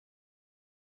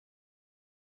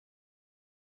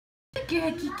Good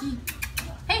girl, Kiki.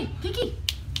 Hey, Kiki.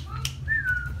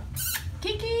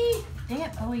 Kiki. Dang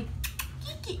it, Bowie.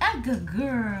 Kiki, a good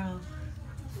girl.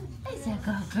 He's a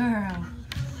good girl.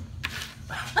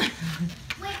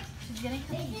 Wait. She's getting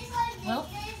cookies. Well.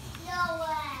 No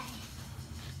way.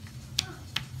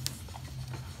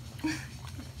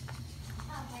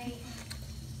 Oh, wait.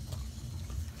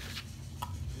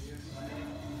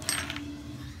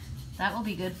 That will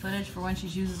be good footage for when she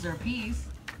chooses her piece.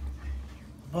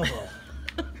 Bobo.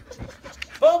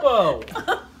 Bobo!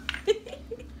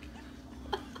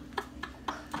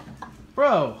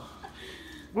 Bro,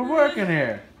 we're working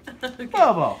here. Okay.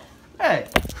 Bobo, hey.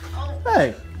 Oh.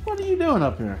 Hey, what are you doing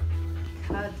up here?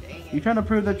 God dang it. You trying to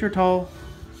prove that you're tall?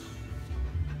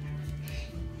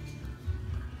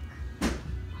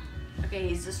 Okay,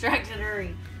 he's distracted.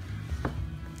 Hurry.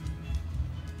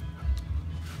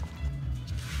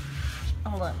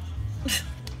 Hold on.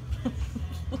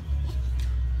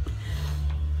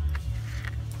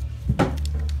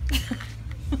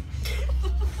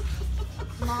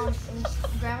 Mom,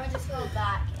 Grandma just got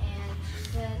back and she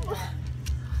said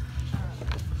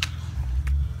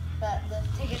that the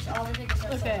tickets, all the tickets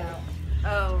are sold out.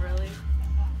 Oh, really?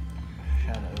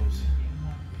 Shadows.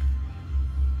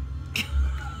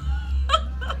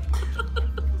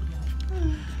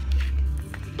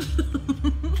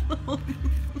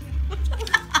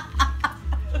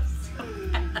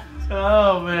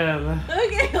 Oh man.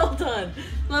 Okay, hold on.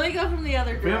 Let me go from the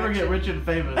other If direction. we ever get rich and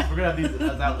famous, we're gonna have these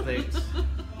as outtakes.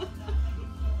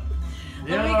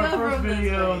 Yeah, me our go first from this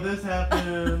video, way. this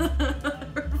happened.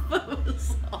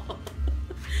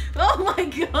 Oh my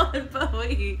god,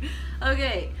 Bowie.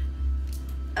 Okay.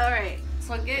 Alright,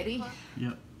 so get.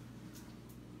 Yep.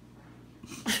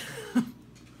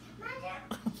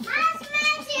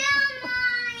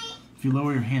 If you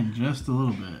lower your hand just a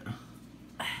little bit.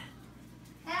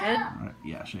 Good? Alright,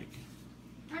 yeah, shake.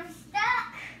 I'm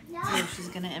stuck. No. So she's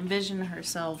gonna envision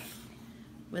herself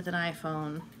with an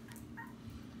iPhone.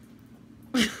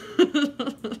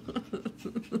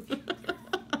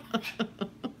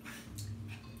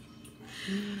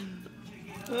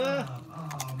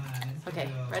 Okay,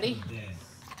 ready?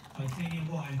 I tell you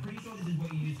what, I'm pretty sure this is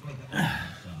what you use for like the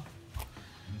stuff. Let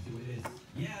me see what it is.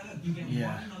 Yeah, look, you get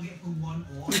one nugget for one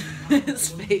or His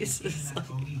face is like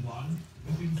only one.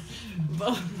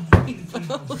 Bowie. I'm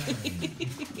not liking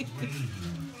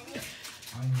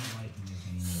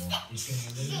this anymore. It's getting a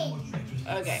little more treacherous.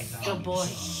 Okay, good boy.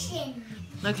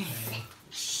 Okay.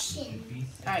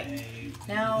 Alright,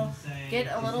 now get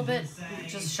a little bit,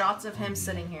 just shots of him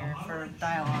sitting here for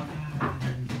dialogue. I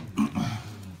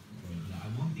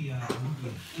want the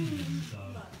opinion, so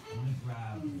I'm gonna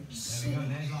grab. There we go,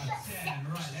 there's our 10.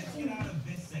 Right, let's get out of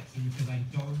this section because I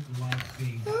don't like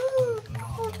being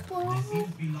exposed to lava. There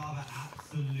seems to be lava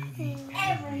absolutely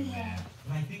everywhere.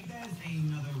 But I think there's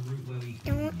another route where we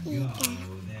can go.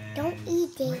 Don't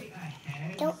eat it. Straight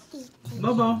ahead. Don't eat it.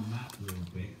 Bobo. Map real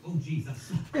quick. Oh, geez,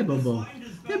 that's Hey, Bobo.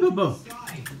 Hey, Bobo.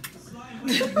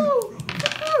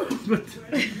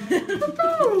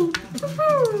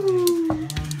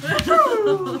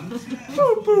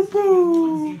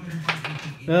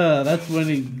 That's when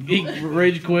he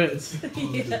rage quits. Yeah.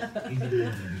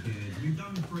 We've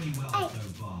done pretty well so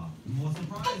far. More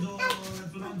surprise, or that's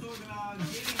what I'm talking about.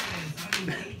 Getting this. I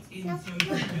mean, 8 in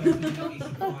Tokyo is a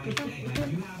surprise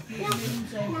thing.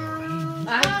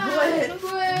 I do have to I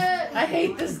quit! I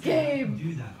hate this game!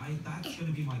 do that. That's going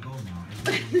to be my goal now.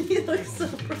 He looks so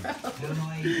proud.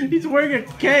 He's wearing a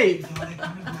cape.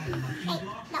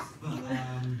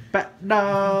 Bat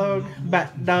dog,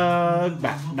 bat dog,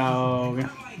 bat dog.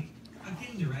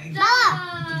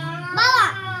 Mama!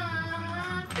 Mama!